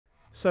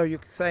So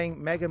you're saying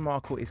Meghan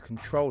Markle is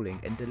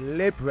controlling and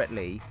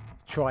deliberately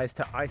tries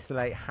to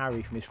isolate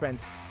Harry from his friends.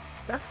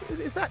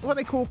 Is that what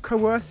they call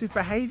coercive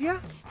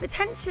behaviour?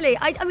 Potentially.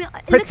 I mean,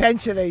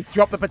 potentially.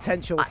 Drop the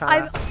potential,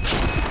 Tara.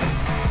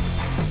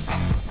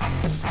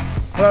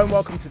 Hello and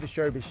welcome to the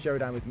Showbiz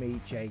Showdown with me,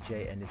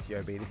 JJ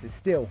Anisiobi. This is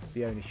still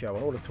the only show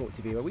on all of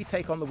TalkTV where we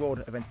take on the world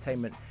of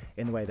entertainment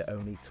in the way that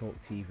only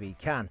TalkTV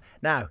can.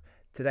 Now,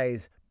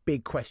 today's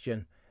big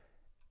question.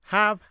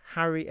 Have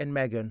Harry and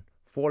Meghan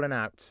fallen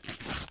out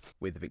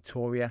with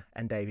Victoria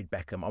and David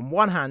Beckham? On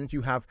one hand,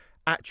 you have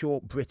actual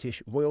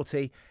British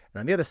royalty, and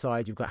on the other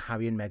side, you've got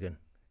Harry and Meghan.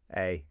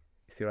 Hey,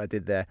 see what I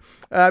did there?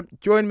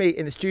 Join me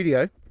in the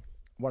studio,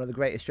 one of the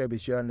greatest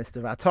showbiz journalists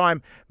of our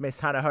time, Miss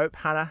Hannah Hope.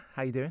 Hannah,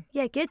 how you doing?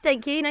 Yeah, good,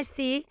 thank you. Nice to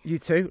see you. You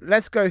too.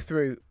 Let's go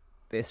through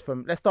this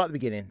let's start at the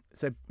beginning.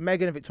 So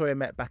Meghan and Victoria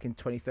met back in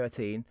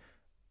 2013.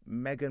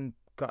 Meghan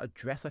got a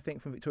dress, I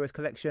think, from Victoria's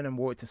collection and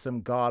wore it to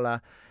some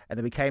gala, and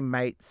they became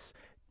mates.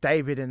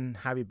 David and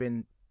Harry have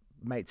been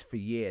mates for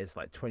years,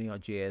 like 20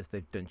 odd years.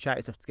 They've done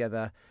charity stuff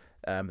together.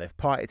 They've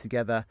partied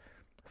together.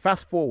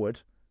 Fast forward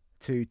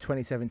to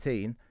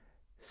 2017,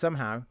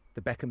 somehow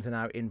the Beckhams are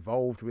now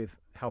involved with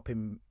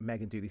helping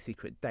Meghan do these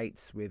secret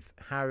dates with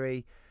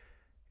Harry.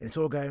 And it's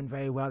all going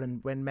very well.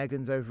 And when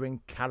Meghan's over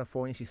in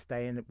California, she's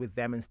staying with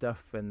them and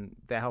stuff, and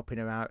they're helping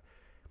her out.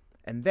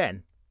 And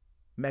then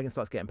Meghan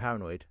starts getting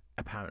paranoid,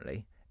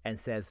 apparently, and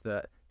says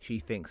that she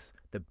thinks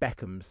the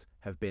Beckhams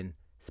have been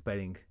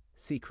spreading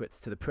secrets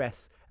to the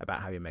press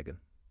about Harry and Meghan.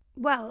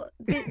 Well,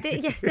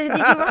 yes, you're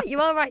right. You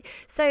are right.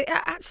 So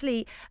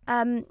actually,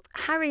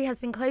 Harry has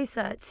been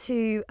closer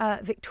to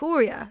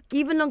Victoria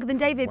even longer than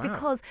David,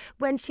 because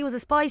when she was a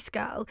Spice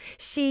Girl,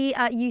 she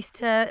used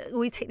to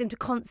always take them to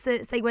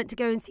concerts. They went to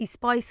go and see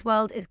Spice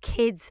World as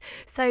kids.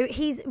 So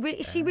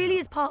she really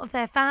is part of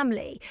their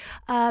family.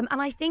 And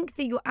I think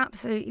that you're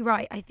absolutely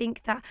right. I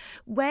think that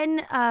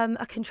when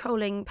a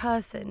controlling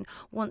person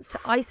wants to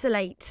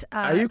isolate,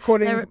 are you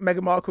calling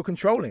Meghan Markle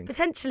controlling?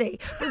 Potentially,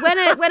 but when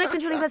a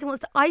controlling person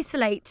wants to isolate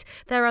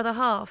their other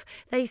half,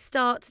 they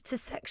start to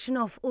section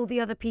off all the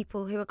other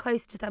people who are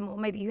close to them, or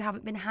maybe who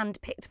haven't been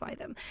handpicked by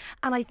them.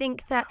 And I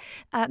think that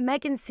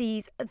Meghan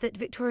sees that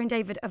Victoria and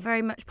David are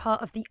very much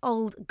part of the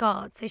old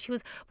guard. So she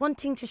was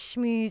wanting to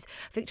schmooze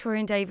Victoria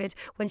and David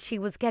when she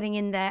was getting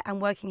in there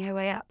and working her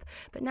way up.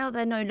 But now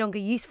they're no longer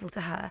useful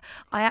to her.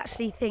 I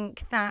actually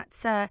think that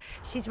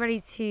she's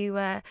ready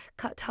to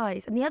cut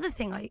ties. And the other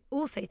thing I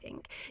also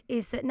think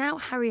is that now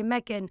Harry and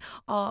Meghan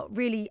are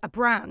really a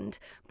brand.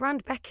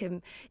 Brand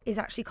Beckham is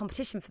actually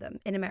competition for them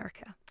in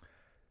America.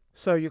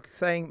 So you're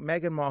saying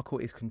Meghan Markle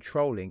is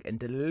controlling and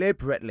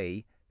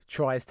deliberately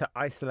tries to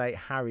isolate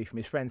Harry from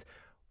his friends.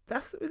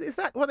 Is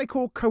that what they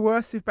call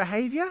coercive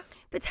behaviour?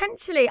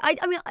 Potentially. I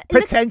mean,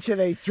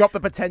 potentially. Drop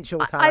the potential,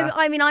 Tara.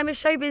 I mean, I'm a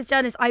showbiz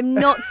journalist. I'm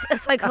not a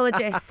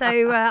psychologist.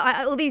 So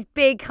all these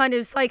big kind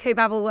of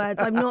psychobabble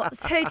words, I'm not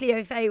totally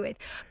au fait with.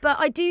 But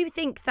I do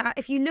think that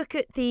if you look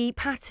at the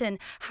pattern,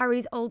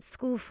 Harry's old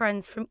school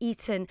friends from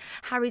Eton,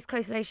 Harry's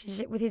close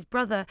relationship with his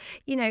brother,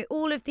 you know,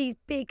 all of these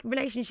big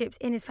relationships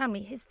in his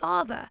family, his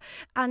father,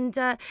 and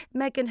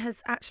Meghan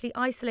has actually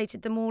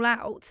isolated them all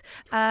out.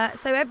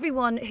 So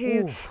everyone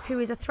who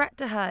is a threat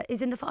to her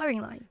is in the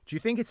firing line. Do you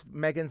think it's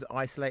Meghan's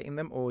isolating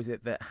them, or is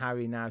it that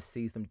Harry now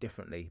sees them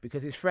differently?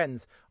 Because his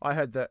friends, I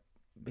heard that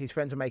his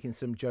friends were making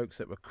some jokes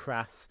that were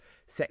crass,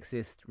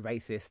 sexist,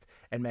 racist,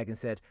 and Meghan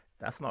said,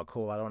 "That's not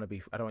cool. I don't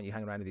want you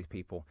hanging around with these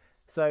people."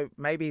 So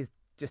maybe he's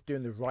just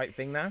doing the right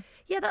thing now.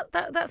 Yeah,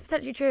 that's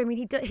potentially true. I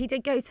mean, he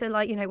did go to,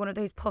 like, you know, one of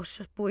those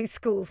posh boys'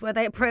 schools where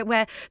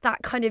that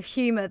kind of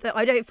humour that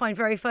I don't find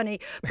very funny,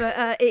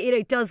 but it, you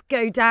know, does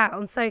go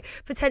down. So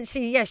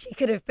potentially, yeah, she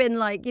could have been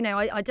like, you know,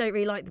 I don't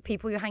really like the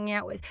people you're hanging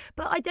out with.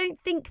 But I don't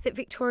think that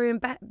Victoria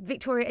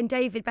and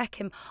David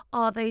Beckham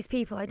are those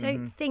people. I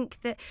don't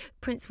think that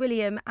Prince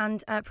William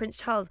and Prince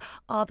Charles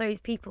are those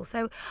people.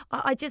 So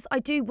I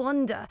do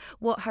wonder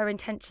what her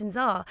intentions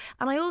are.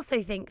 And I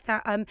also think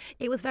that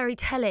it was very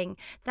telling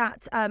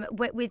that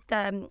with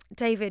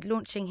David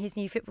launching his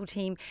new football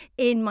team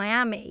in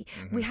Miami,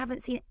 we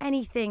haven't seen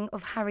anything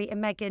of Harry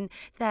and Meghan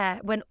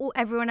there when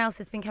everyone else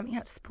has been coming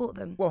out to support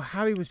them. Well,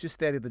 Harry was just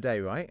there the other day,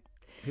 right?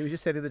 He was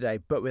just there the other day,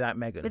 but without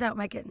Meghan. Without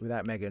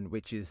Meghan,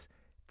 which is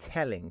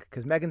telling,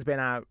 because Meghan's been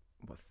out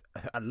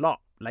a lot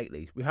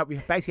lately. We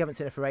basically haven't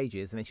seen her for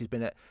ages, and then she's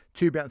been at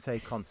 2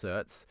 Beyonce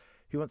concerts.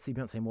 Who wants to see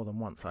Beyonce more than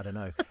once? I don't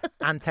know.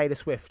 And Taylor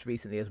Swift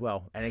recently as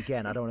well. And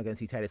again, I don't want to go and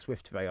see Taylor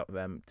Swift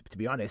to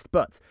be honest,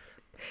 but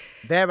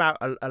they're out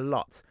a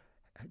lot.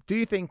 Do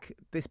you think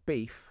this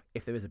beef,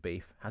 if there is a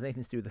beef, has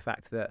anything to do with the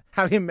fact that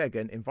Harry and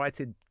Meghan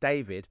invited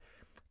David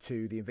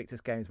to the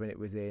Invictus Games when it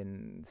was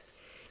in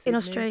in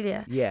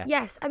Australia. Yeah.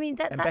 Yes, I mean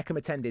And Beckham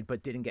attended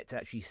but didn't get to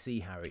actually see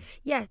Harry.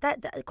 Yeah,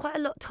 that quite a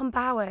lot. Tom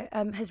Bauer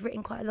has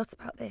written quite a lot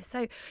about this.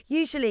 So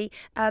usually,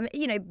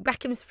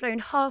 Beckham's flown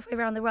halfway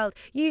around the world.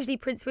 Usually,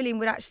 Prince Harry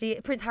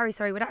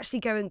would actually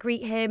go and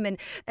greet him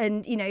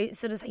and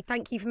sort of say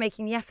thank you for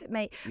making the effort,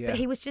 mate. Yeah. But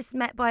he was just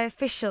met by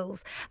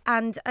officials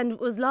and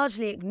was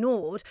largely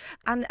ignored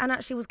and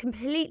actually was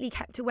completely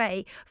kept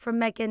away from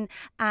Meghan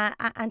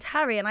and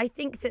Harry. And I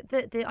think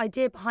that the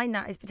idea behind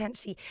that is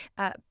potentially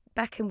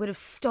Beckham would have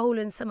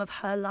stolen some of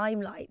her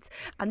limelight,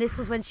 and this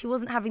was when she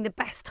wasn't having the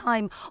best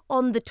time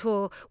on the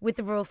tour with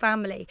the royal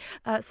family.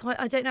 So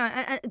I don't know.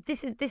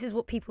 This is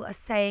what people are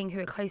saying who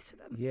are close to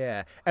them.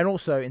 Yeah, and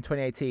also in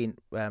 2018,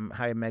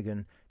 Harry and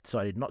Meghan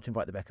decided not to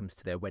invite the Beckhams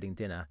to their wedding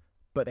dinner,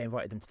 but they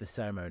invited them to the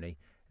ceremony.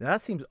 Now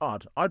that seems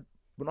odd.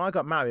 When I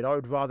got married, I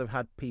would rather have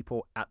had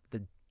people at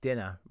the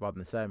dinner rather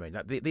than the ceremony.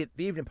 Like the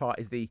evening part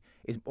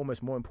is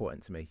almost more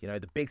important to me.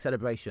 The big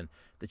celebration.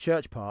 The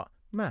church part,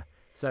 meh.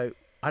 So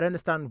I don't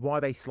understand why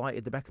they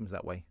slighted the Beckhams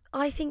that way.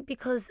 I think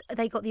because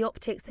they got the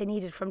optics they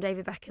needed from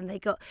David Beckham. They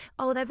got,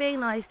 they're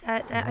being nice.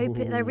 They're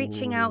open. They're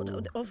reaching out,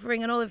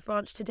 offering an olive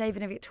branch to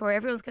David and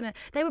Victoria.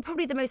 They were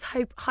probably the most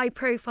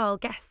high-profile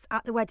guests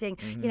at the wedding.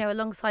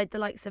 Alongside the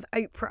likes of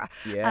Oprah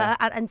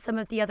and some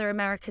of the other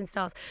American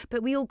stars.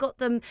 But we all got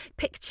them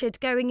pictured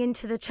going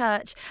into the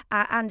church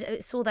and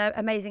saw their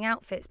amazing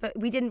outfits. But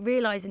we didn't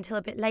realise until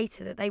a bit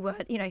later that they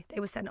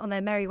were sent on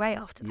their merry way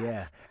after that.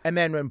 Yeah, and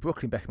then when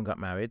Brooklyn Beckham got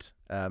married,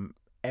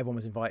 everyone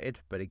was invited,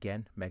 but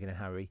again, Meghan and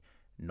Harry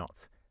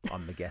not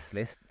on the guest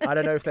list. I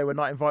don't know if they were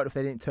not invited, if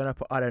they didn't turn up.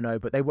 I don't know,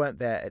 but they weren't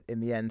there in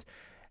the end.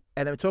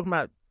 And then we're talking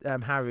about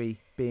Harry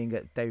being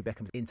at David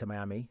Beckham's Inter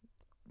Miami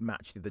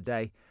match the other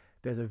day.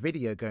 There's a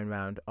video going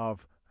around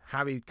of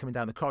Harry coming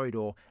down the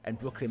corridor and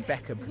Brooklyn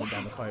Beckham coming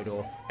down the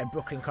corridor, and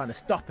Brooklyn kind of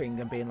stopping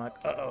and being like,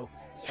 uh-oh,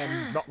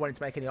 and not wanting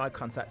to make any eye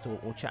contact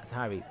or chat to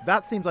Harry.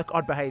 That seems like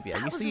odd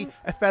behaviour. You see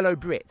a fellow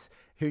Brit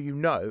who you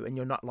know, and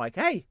you're not like,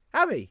 hey,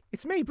 Harry,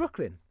 it's me,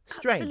 Brooklyn.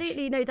 Strange.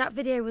 Absolutely. No, that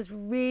video was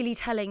really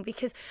telling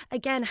because,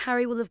 again,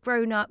 Harry will have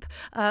grown up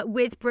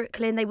with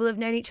Brooklyn. They will have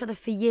known each other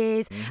for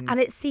years. Mm-hmm. And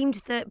it seemed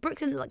that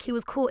Brooklyn looked like he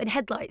was caught in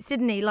headlights,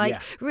 didn't he?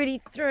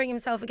 Really throwing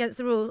himself against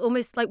the walls,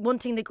 almost like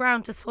wanting the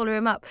ground to swallow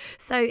him up.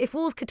 So if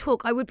walls could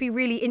talk, I would be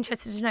really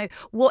interested to know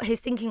what his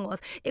thinking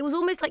was. It was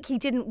almost like he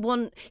didn't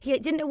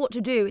know what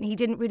to do and he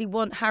didn't really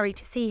want Harry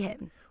to see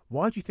him.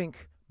 Why do you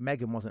think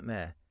Meghan wasn't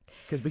there?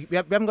 Because we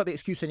haven't got the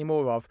excuse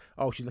anymore of,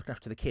 she's looking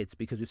after the kids,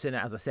 because we've seen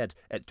it, as I said,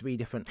 at 3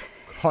 different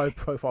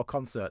high-profile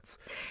concerts.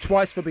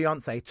 Twice for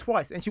Beyonce,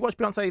 twice. And she watched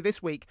Beyonce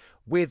this week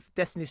with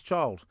Destiny's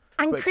Child.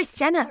 And Kris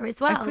Jenner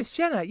as well. And Kris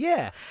Jenner,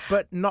 yeah.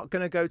 But not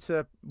going to go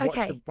to watch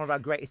one of our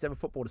greatest ever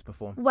footballers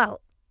perform.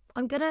 Well,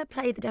 I'm going to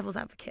play the devil's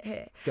advocate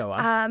here. Go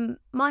on.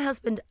 My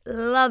husband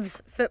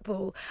loves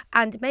football,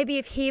 and maybe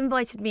if he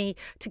invited me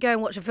to go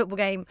and watch a football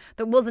game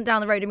that wasn't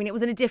down the road, I mean, it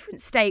was in a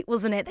different state,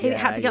 wasn't it? They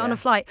had to get on a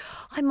flight.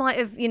 I might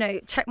have,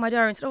 checked my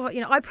diary and said,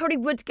 I probably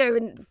would go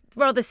and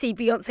rather see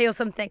Beyonce or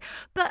something.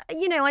 But,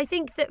 I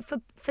think that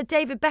for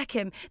David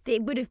Beckham,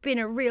 it would have been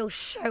a real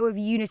show of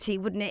unity,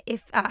 wouldn't it?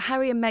 If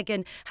Harry and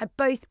Meghan had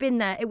both been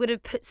there, it would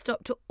have put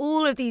stop to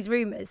all of these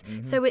rumours.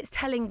 Mm-hmm. So it's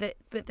telling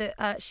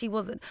that she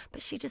wasn't.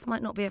 But she just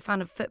might not be a fan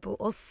of football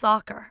or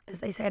soccer, as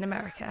they say in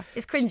America.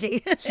 It's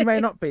cringy. She may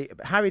not be.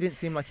 But Harry didn't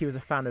seem like he was a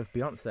fan of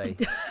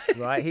Beyonce,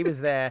 right? He was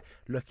there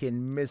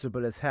looking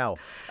miserable as hell.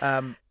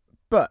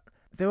 But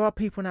there are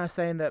people now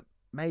saying that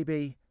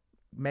maybe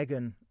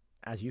Meghan,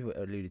 as you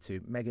alluded to,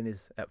 Meghan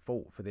is at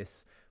fault for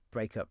this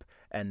breakup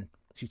and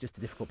she's just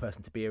a difficult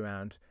person to be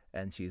around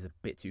and she's a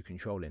bit too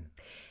controlling.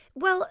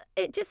 Well,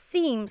 it just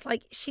seems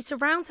like she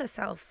surrounds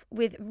herself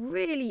with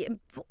really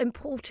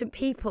important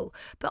people.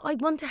 But I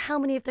wonder how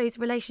many of those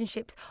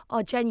relationships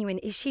are genuine.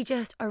 Is she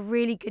just a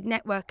really good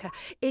networker?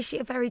 Is she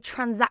a very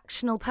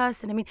transactional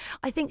person? I mean,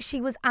 I think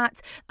she was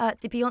at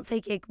the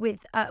Beyonce gig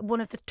with one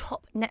of the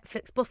top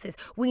Netflix bosses.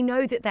 We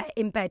know that they're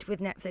in bed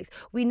with Netflix.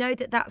 We know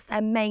that that's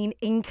their main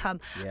income.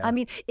 Yeah. I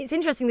mean, it's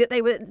interesting that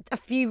they were a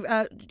few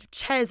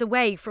chairs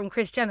away from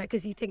Kris Jenner,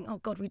 because you think, oh,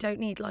 God, we don't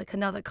need like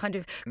another kind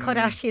of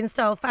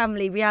Kardashian-style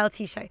family reality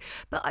show.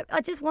 But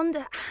I just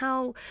wonder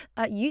how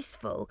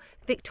useful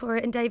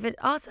Victoria and David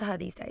are to her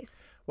these days.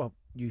 Well,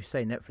 you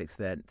say Netflix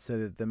there.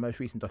 So the most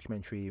recent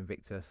documentary,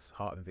 Invictus,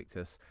 Heart of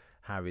Invictus,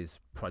 Harry's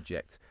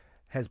project,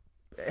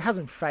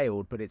 hasn't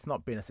failed, but it's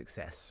not been a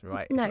success,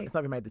 right? No. It's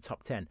not been made the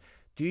top 10.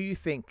 Do you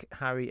think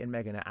Harry and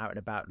Meghan are out and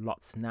about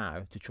lots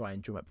now to try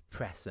and drum up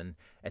press and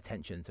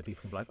attention so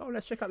people can be like, oh,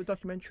 let's check out the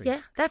documentary? Yeah,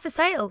 they're for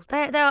sale.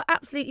 They are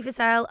absolutely for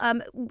sale.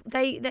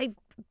 They've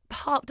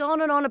harped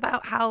on and on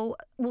about how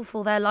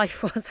awful their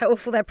life was, how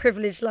awful their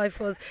privileged life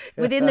was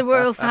within the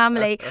royal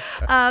family.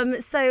 And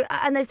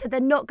they've said they're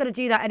not going to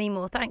do that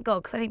anymore, thank God,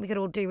 because I think we could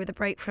all do with a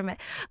break from it.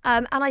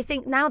 And I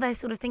think now they're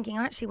sort of thinking,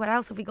 actually, what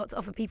else have we got to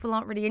offer? People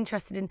aren't really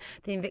interested in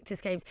the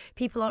Invictus Games.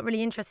 People aren't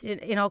really interested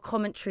in our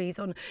commentaries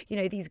on,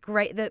 these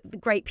the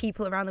great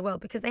people around the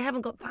world, because they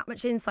haven't got that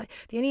much insight.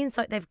 The only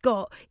insight they've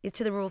got is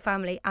to the royal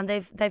family, and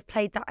they've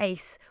played that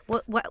ace.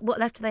 What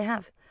left do they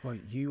have? Well,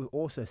 you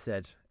also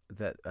said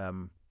that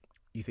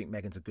you think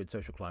Meghan's a good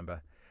social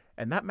climber.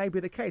 And that may be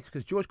the case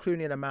because George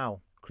Clooney and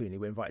Amal Clooney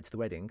were invited to the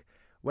wedding.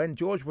 When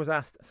George was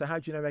asked, so how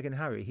do you know Meghan and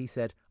Harry? He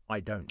said, I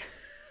don't.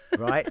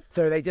 Right?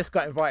 So they just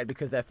got invited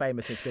because they're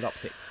famous and it's good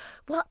optics.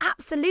 Well,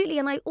 absolutely.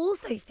 And I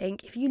also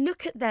think if you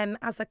look at them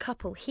as a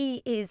couple,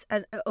 he is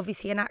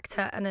obviously an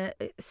actor and a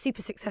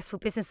super successful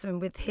businessman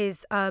with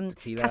his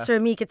Casa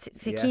Amiga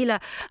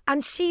Tequila.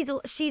 And she's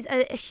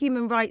a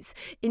human rights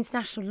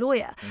international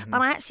lawyer. And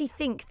I actually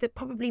think that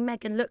probably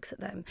Meghan looks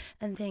at them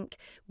and think,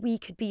 we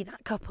could be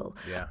that couple.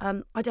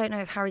 Yeah. I don't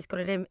know if Harry's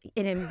got it in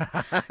him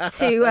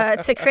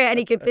to create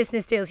any good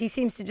business deals. He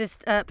seems to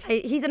just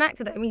play, he's an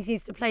actor though. I mean, he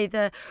seems to play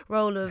the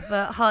role of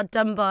hard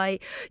done by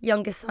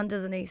younger son,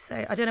 doesn't he?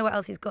 So I don't know what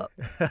else he's got.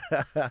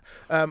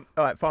 All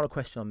right, final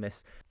question on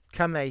this.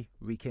 Can they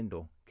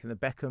rekindle? Can the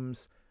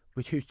Beckhams,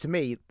 who to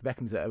me, the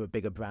Beckhams are a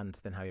bigger brand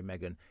than Harry and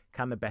Meghan,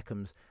 can the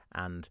Beckhams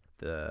and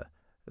the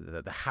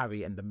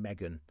Harry and the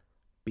Meghan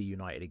be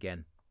united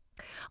again?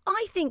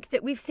 I think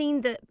that we've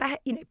seen that,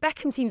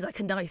 Beckham seems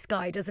like a nice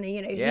guy, doesn't he?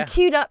 Yeah. He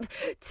queued up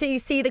to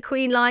see the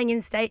Queen lying in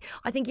state.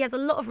 I think he has a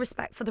lot of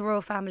respect for the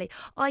royal family.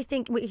 I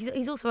think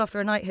he's also after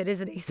a knighthood,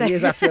 isn't he? So, he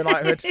is after a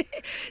knighthood.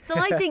 So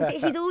I think that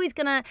he's always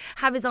going to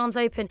have his arms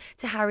open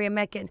to Harry and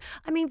Meghan.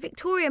 I mean,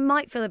 Victoria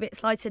might feel a bit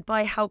slighted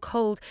by how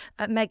cold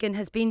Meghan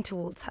has been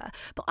towards her.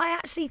 But I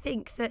actually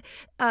think that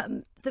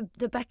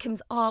the Beckhams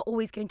are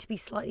always going to be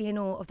slightly in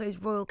awe of those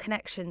royal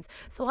connections.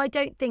 So I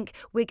don't think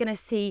we're going to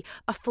see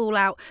a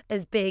fallout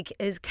as big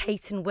as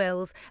Kate and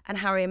Will's and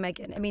Harry and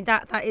Meghan. I mean,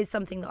 that is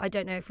something that I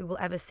don't know if we will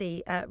ever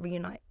see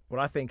reunite.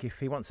 Well, I think if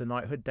he wants a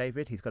knighthood,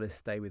 David, he's got to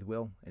stay with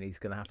Will, and he's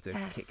going to have to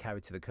kick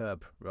Harry to the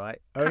curb, right?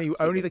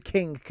 Only the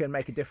king can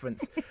make a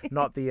difference,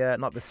 not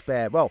the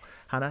spare. Well,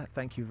 Hannah,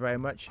 thank you very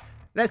much.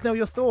 Let us know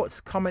your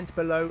thoughts. Comments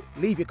below.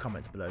 Leave your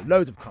comments below.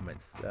 Loads of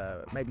comments.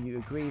 Maybe you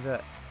agree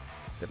that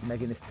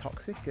Meghan is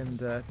toxic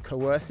and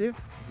coercive,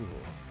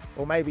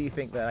 or maybe you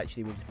think that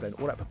actually we've just blown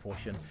all out of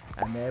proportion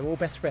and they're all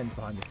best friends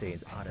behind the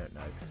scenes. I don't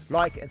know.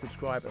 Like and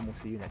subscribe, and we'll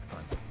see you next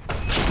time.